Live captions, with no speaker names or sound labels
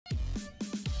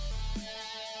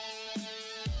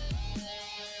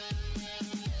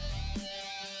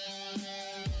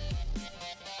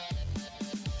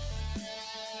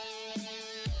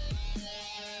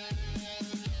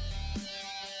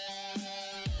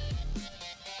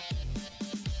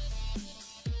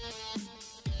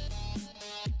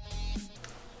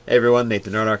Hey everyone,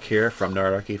 Nathan Nerdark here from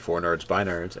Nerdarchy for Nerds by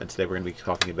Nerds, and today we're going to be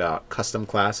talking about custom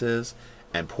classes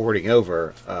and porting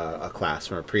over a class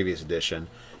from a previous edition.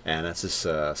 And that's this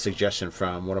suggestion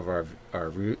from one of our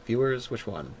viewers. Which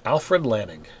one? Alfred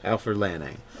Lanning. Alfred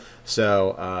Lanning.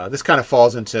 So this kind of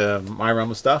falls into my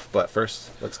realm of stuff, but first,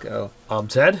 let's go. I'm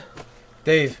Ted.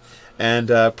 Dave. And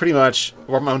pretty much,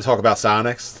 I'm going to talk about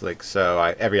psionics.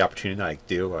 Every opportunity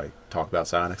I talk about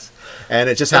psionics. And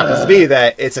it just happens to be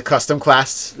that it's a custom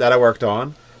class that I worked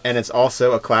on, and it's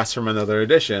also a class from another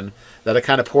edition that I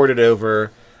kind of ported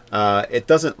over. It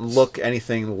doesn't look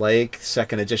anything like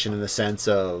second edition in the sense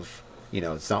of,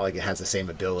 it's not like it has the same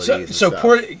abilities. So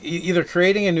either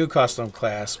creating a new custom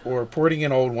class or porting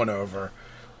an old one over.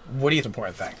 What do you think the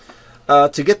important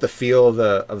thing? To get the feel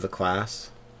of the class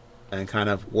and kind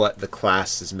of what the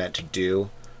class is meant to do.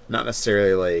 Not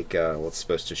necessarily like it's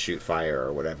supposed to shoot fire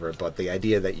or whatever, but the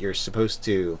idea that you're supposed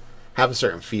to have a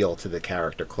certain feel to the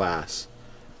character class,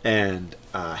 and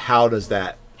how does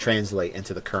that translate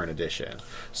into the current edition.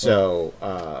 So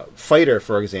Fighter,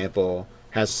 for example,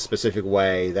 has a specific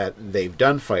way that they've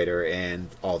done Fighter in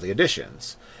all the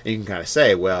editions. And you can kind of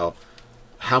say, well,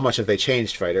 how much have they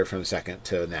changed Fighter from second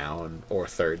to now or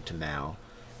third to now?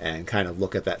 And kind of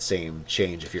look at that same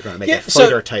change if you're going to make a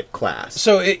fighter-type class.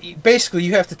 So basically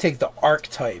you have to take the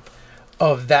archetype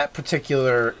of that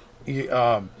particular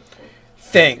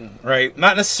thing, right?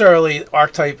 Not necessarily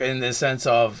archetype in the sense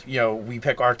of, we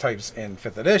pick archetypes in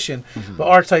 5th edition, but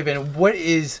archetype in what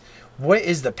is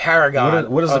the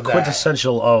paragon What is of the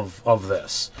quintessential of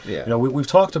this? Yeah. We've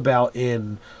talked about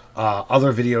in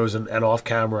other videos and off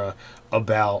camera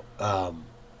about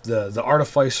the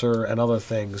artificer and other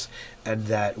things, and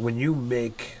that when you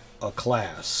make a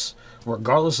class,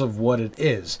 regardless of what it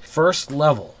is, first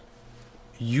level,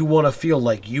 you want to feel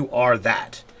like you are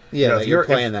that. Yeah, if you're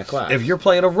playing that class. If you're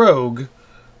playing a rogue,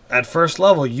 at first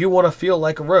level, you want to feel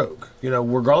like a rogue.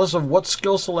 Regardless of what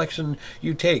skill selection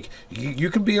you take, you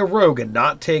can be a rogue and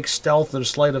not take stealth and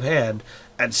sleight of hand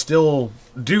and still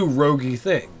do roguey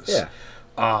things.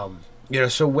 Yeah.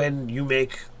 So when you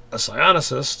make a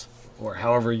psionicist, or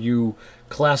however you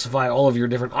classify all of your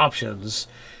different options,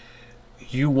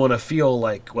 you want to feel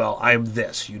like, well, I'm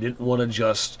this. You didn't want to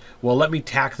just, well, let me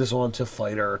tack this onto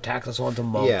fighter or tack this onto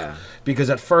monk. Yeah. Because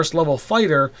at first level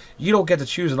fighter, you don't get to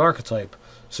choose an archetype,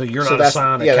 so you're not a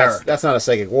psionic character. That's not a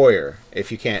psychic warrior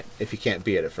if you can't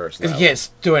be it at first level. If you can't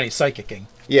do any psychicking.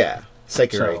 Yeah,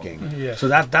 psychic-raking. Yeah. So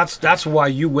that's why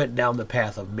you went down the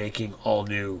path of making all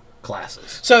new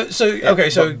classes. So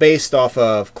But based off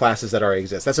of classes that already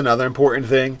exist. That's another important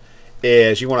thing,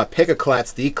 is you want to pick a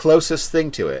class, the closest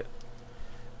thing to it,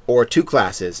 or two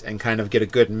classes, and kind of get a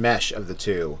good mesh of the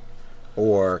two,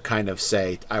 or kind of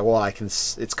say, I can.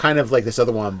 It's kind of like this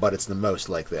other one, but it's the most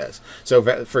like this.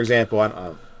 So, for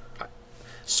example,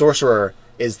 Sorcerer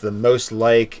is the most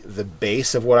like the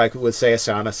base of what I would say a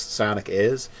psionic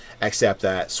is, except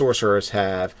that sorcerers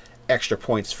have extra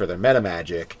points for their meta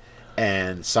magic,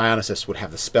 and psionicists would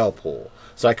have the spell pool.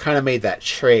 So I kind of made that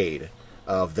trade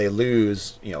of they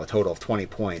lose, a total of 20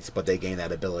 points, but they gain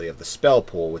that ability of the spell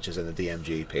pool, which is in the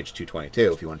DMG page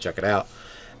 222 if you want to check it out.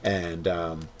 And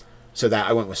so that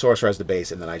I went with Sorcerer as the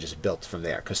base, and then I just built from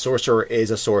there. Because Sorcerer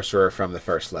is a sorcerer from the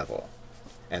first level.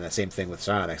 And the same thing with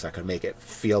psionics. I could make it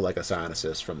feel like a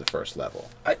psionicist from the first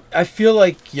level. I feel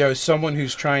like, someone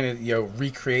who's trying to,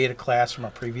 recreate a class from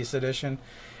a previous edition,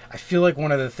 I feel like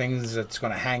one of the things that's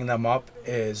going to hang them up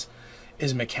is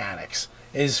mechanics.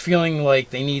 Is feeling like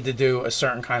they need to do a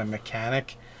certain kind of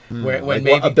mechanic. When like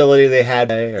maybe, what ability they had.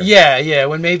 Yeah,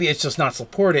 when maybe it's just not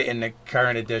supported in the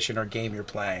current edition or game you're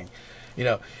playing.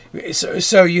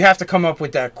 So you have to come up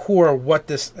with that core, what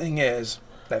this thing is,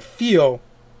 that feel,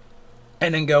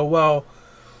 and then go, well,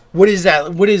 what is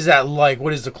that like?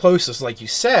 What is the closest, like you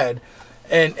said?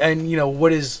 And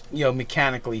what is,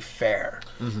 mechanically fair?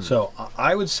 So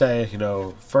I would say,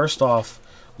 first off,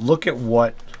 look at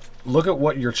what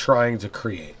you're trying to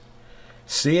create.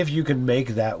 See if you can make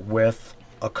that with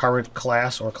a current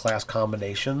class or class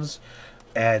combinations,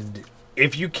 and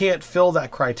if you can't fill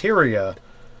that criteria,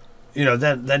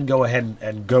 then go ahead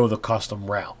and go the custom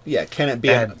route. Yeah, can it be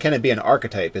an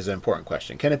archetype is an important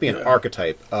question. Can it be an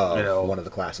archetype of one of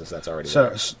the classes that's already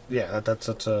there? Yeah, that's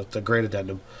a great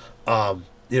addendum.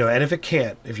 And if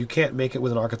you can't make it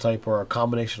with an archetype or a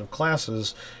combination of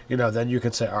classes, then you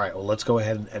can say, all right, well, let's go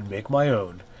ahead and make my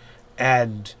own.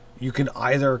 And you can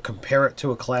either compare it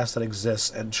to a class that exists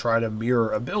and try to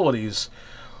mirror abilities,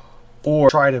 or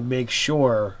try to make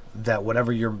sure that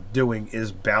whatever you're doing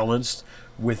is balanced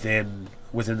within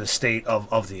the state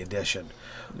of the edition.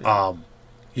 Yeah.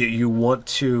 You want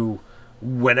to,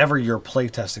 whenever you're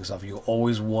playtesting stuff, you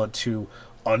always want to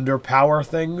underpower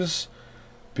things,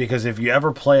 because if you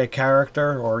ever play a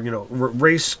character or, you know,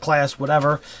 race, class,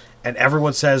 whatever, and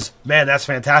everyone says, man, that's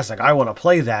fantastic, I want to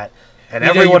play that, and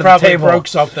everyone at probably the table broke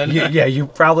something. you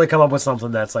probably come up with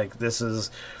something that's like, this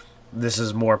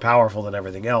is more powerful than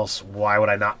everything else, why would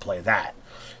I not play that?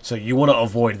 So you want to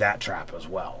avoid that trap as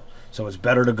well. So it's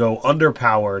better to go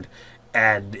underpowered,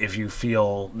 and if you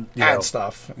feel add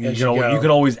stuff. you can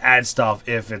always add stuff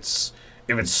if it's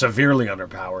severely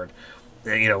underpowered,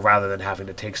 you know, rather than having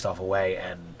to take stuff away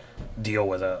and deal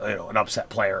with an upset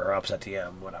player or upset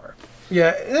DM, whatever.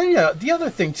 Yeah, and, yeah. The other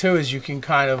thing too is you can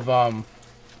kind of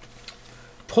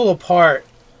pull apart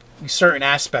certain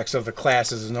aspects of the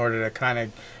classes in order to kind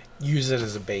of use it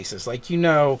as a basis. Like, you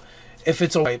know, if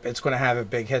it's a wipe, it's going to have a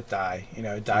big hit die, you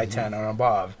know, die 10 or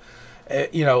above.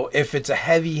 You know, if it's a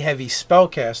heavy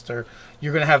spellcaster,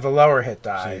 you're going to have the lower hit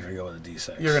die. So you're going to go with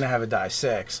a D6. You're going to have a die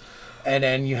 6. And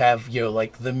then you have, you know,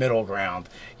 like the middle ground.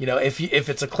 You know, if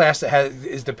it's a class that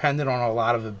is dependent on a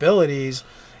lot of abilities,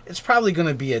 it's probably going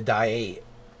to be a die 8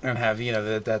 and have, you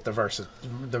know, that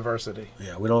diversity.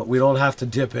 Yeah, we don't have to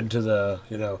dip into the,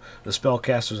 you know, the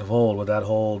spellcasters of old with that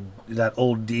old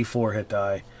D4 hit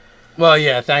die. Well,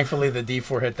 yeah, thankfully the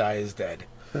D4 hit die is dead.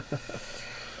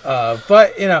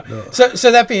 But, you know,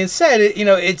 so that being said, you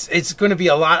know, it's going to be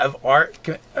a lot of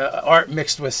art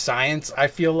mixed with science, I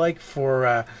feel like,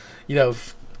 for, you know,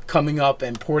 coming up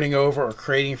and porting over or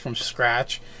creating from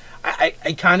scratch.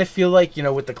 I kind of feel like, you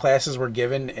know, with the classes we're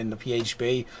given in the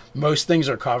PHB, most things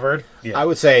are covered. Yeah. I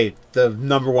would say the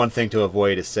number one thing to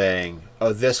avoid is saying,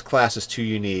 oh, this class is too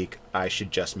unique, I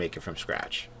should just make it from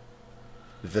scratch.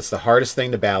 That's the hardest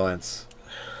thing to balance.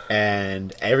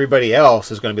 And everybody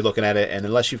else is going to be looking at it, and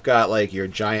unless you've got like your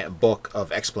giant book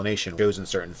of explanation shows in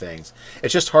certain things,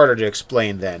 it's just harder to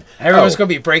explain then. Everyone's going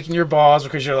to be breaking your balls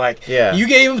because you're like, yeah, you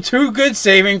gave them 2 good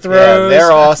saving throws. Yeah,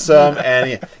 they're awesome.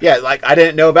 And yeah, like I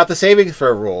didn't know about the saving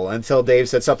throw rule until Dave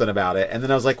said something about it, and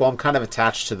then I was like, well, I'm kind of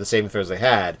attached to the saving throws they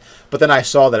had. But then I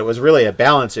saw that it was really a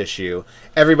balance issue.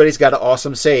 Everybody's got an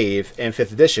awesome save in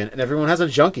 5th edition, and everyone has a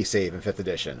junky save in 5th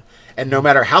edition. And no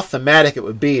matter how thematic it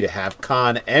would be to have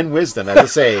con and wisdom as a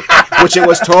save, which it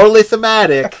was totally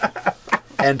thematic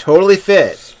and totally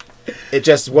fit, it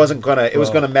just wasn't gonna. It was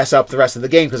gonna mess up the rest of the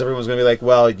game because everyone was gonna be like,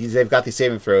 "Well, they've got these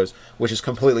saving throws, which is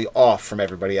completely off from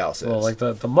everybody else's." Well, like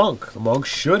the monk. The monk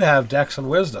should have Dex and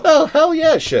Wisdom. Oh hell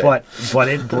yeah, it should. But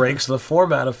it breaks the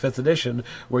format of 5th edition,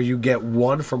 where you get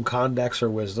 1 from Con, Dex, or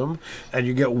Wisdom, and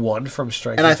you get 1 from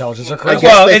Strength, Intelligence, or Charisma. I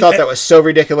guess they thought that was so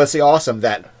ridiculously awesome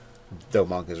that, though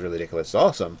monk is really ridiculously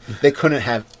awesome, they couldn't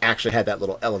have actually had that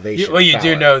little elevation. Well, you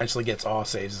do know eventually gets all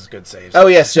saves as good saves. Oh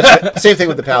yes, just same thing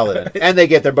with the paladin, and they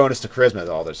get their bonus to charisma with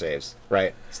all their saves,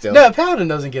 right? Still, no, paladin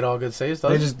doesn't get all good saves.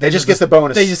 They just get the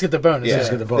bonus. They just get the bonus. Yeah, They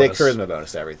just get the They bonus. charisma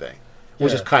bonus to everything,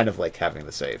 which is kind of like having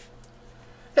the save.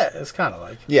 Yeah, it's kind of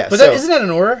like. Yeah, but so, isn't that an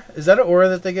aura? Is that an aura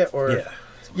that they get? Or yeah.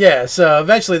 Yeah. So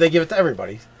eventually they give it to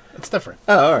everybody. It's different.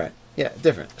 Oh, all right. Yeah,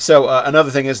 different. So another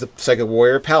thing is the Psychic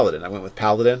Warrior Paladin. I went with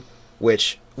Paladin,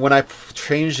 which when I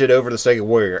changed it over to Psychic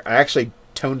Warrior, I actually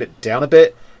toned it down a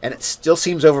bit, and it still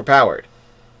seems overpowered.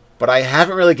 But I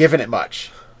haven't really given it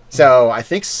much. So I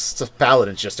think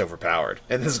Paladin's just overpowered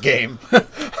in this game.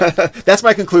 That's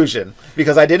my conclusion,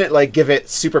 because I didn't like give it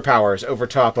superpowers over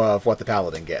top of what the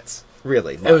Paladin gets.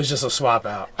 Really. It was just a swap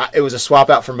out. It was a swap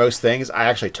out for most things. I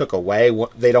actually took away.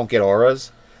 They don't get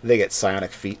auras. They get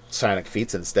psionic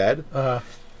feats instead.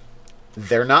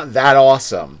 They're not that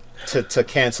awesome to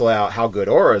cancel out how good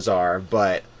auras are,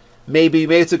 but maybe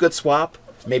it's a good swap.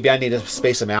 Maybe I need to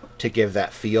space them out to give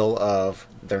that feel of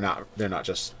they're not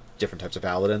just different types of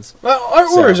paladins. Well, our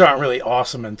auras aren't really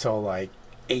awesome until like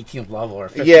 18th level or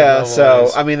 15th level. Yeah, so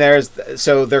I mean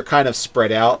they're kind of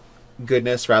spread out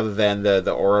goodness rather than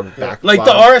the aura back. Like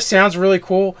the aura sounds really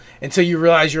cool until you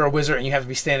realize you're a wizard and you have to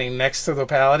be standing next to the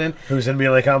paladin who's in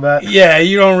melee combat. Yeah,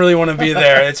 you don't really want to be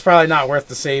there. It's probably not worth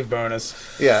the save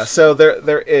bonus. Yeah, so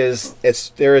there is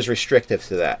restrictive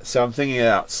to that. So I'm thinking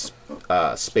about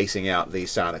spacing out the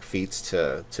psionic feats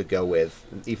to go with,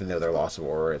 even though they're loss of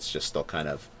aura, it's just still kind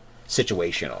of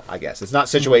situational. I guess it's not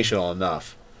situational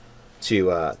enough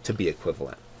to be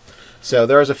equivalent. So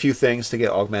there's a few things to get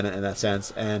augmented in that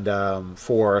sense, and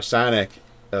for psionic,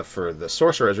 for the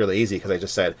sorcerer is really easy because I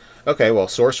just said, okay, well,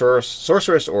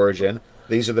 sorceress origin,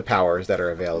 these are the powers that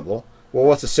are available. Well,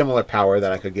 what's a similar power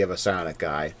that I could give a psionic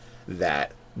guy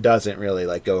that doesn't really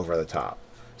like go over the top?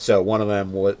 So one of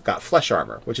them got flesh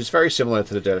armor, which is very similar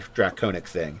to the draconic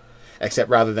thing, except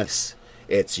rather than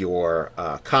It's your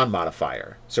con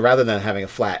modifier. So rather than having a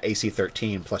flat AC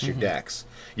 13 plus your dex,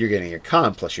 you're getting your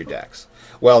con plus your dex.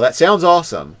 Well, that sounds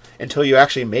awesome until you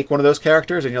actually make one of those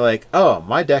characters and you're like, oh,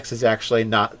 my dex is actually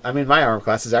not, my armor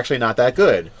class is actually not that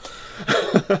good.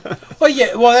 Well,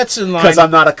 yeah, well, that's in line Because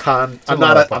I'm not a con, I'm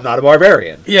not a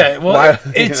barbarian. Yeah, well, Why-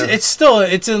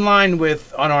 it's in line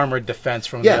with unarmored defense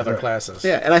from the other classes.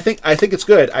 Yeah, and I think it's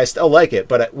good. I still like it,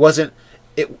 but it wasn't.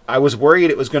 I was worried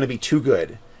it was going to be too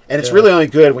good, and it's really only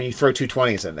good when you throw two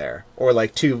 20s in there, or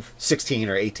like two 16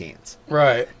 or 18s.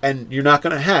 Right. And you're not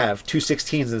going to have two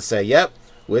 16s and say, "Yep,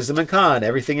 wisdom and con.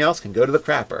 Everything else can go to the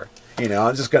crapper."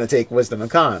 I'm just going to take wisdom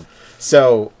and con.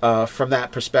 So from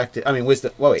that perspective,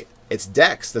 wisdom. Well, wait, it's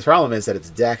dex. The problem is that it's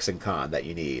dex and con that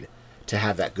you need to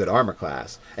have that good armor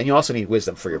class, and you also need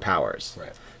wisdom for your powers.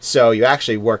 Right. So you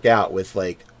actually work out with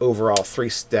like overall 3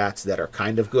 stats that are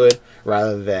kind of good,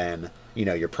 rather than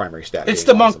your primary stat. It's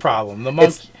being the monk awesome. problem. The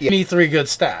monk you need 3 good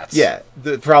stats. Yeah,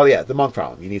 the monk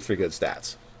problem. You need 3 good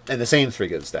stats, and the same 3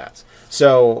 good stats.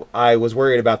 So I was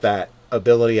worried about that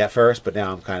ability at first, but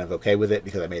now I'm kind of okay with it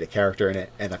because I made a character in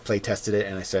it and I play tested it,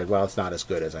 and I said, well, it's not as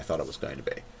good as I thought it was going to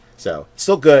be. So it's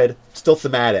still good, still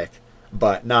thematic,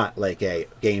 but not like a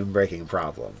game-breaking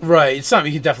problem. Right, it's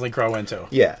something you can definitely grow into.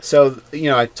 Yeah, so,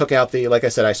 I took out like I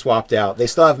said, I swapped out. They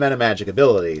still have metamagic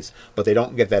abilities, but they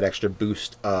don't get that extra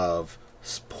boost of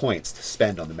points to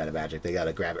spend on the metamagic. They got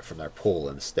to grab it from their pool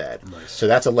instead. Nice. So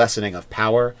that's a lessening of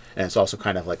power, and it's also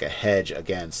kind of like a hedge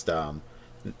against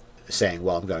saying,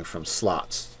 well, I'm going from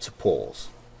slots to pools.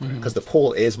 Because the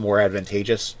pool is more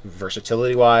advantageous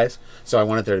versatility-wise, so I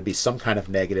wanted there to be some kind of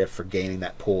negative for gaining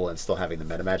that pool and still having the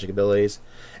metamagic abilities.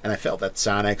 And I felt that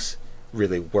psionics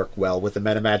really work well with the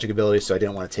metamagic abilities, so I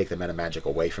didn't want to take the metamagic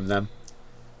away from them.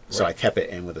 So I kept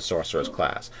it in with the sorcerer's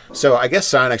class. So I guess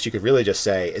psionics, you could really just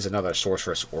say, is another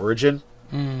sorceress origin,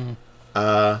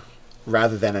 rather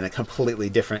than in a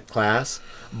completely different class.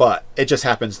 But it just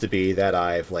happens to be that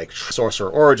I've like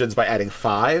sorcerer origins by adding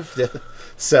 5.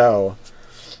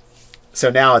 So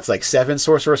now it's like 7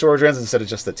 sorceress origins instead of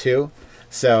just the 2.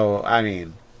 So,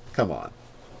 come on.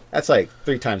 That's like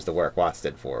 3 times the work Watts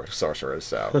did for sorcerers,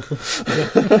 so.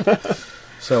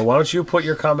 So why don't you put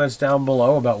your comments down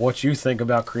below about what you think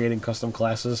about creating custom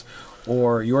classes,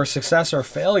 or your success or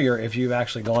failure if you've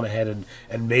actually gone ahead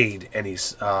and made any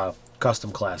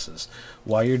custom classes.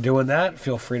 While you're doing that,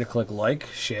 feel free to click like,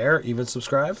 share, even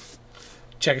subscribe.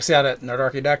 Check us out at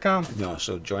nerdarchy.com.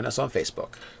 So join us on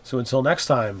Facebook. So until next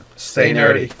time, Stay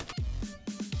nerdy.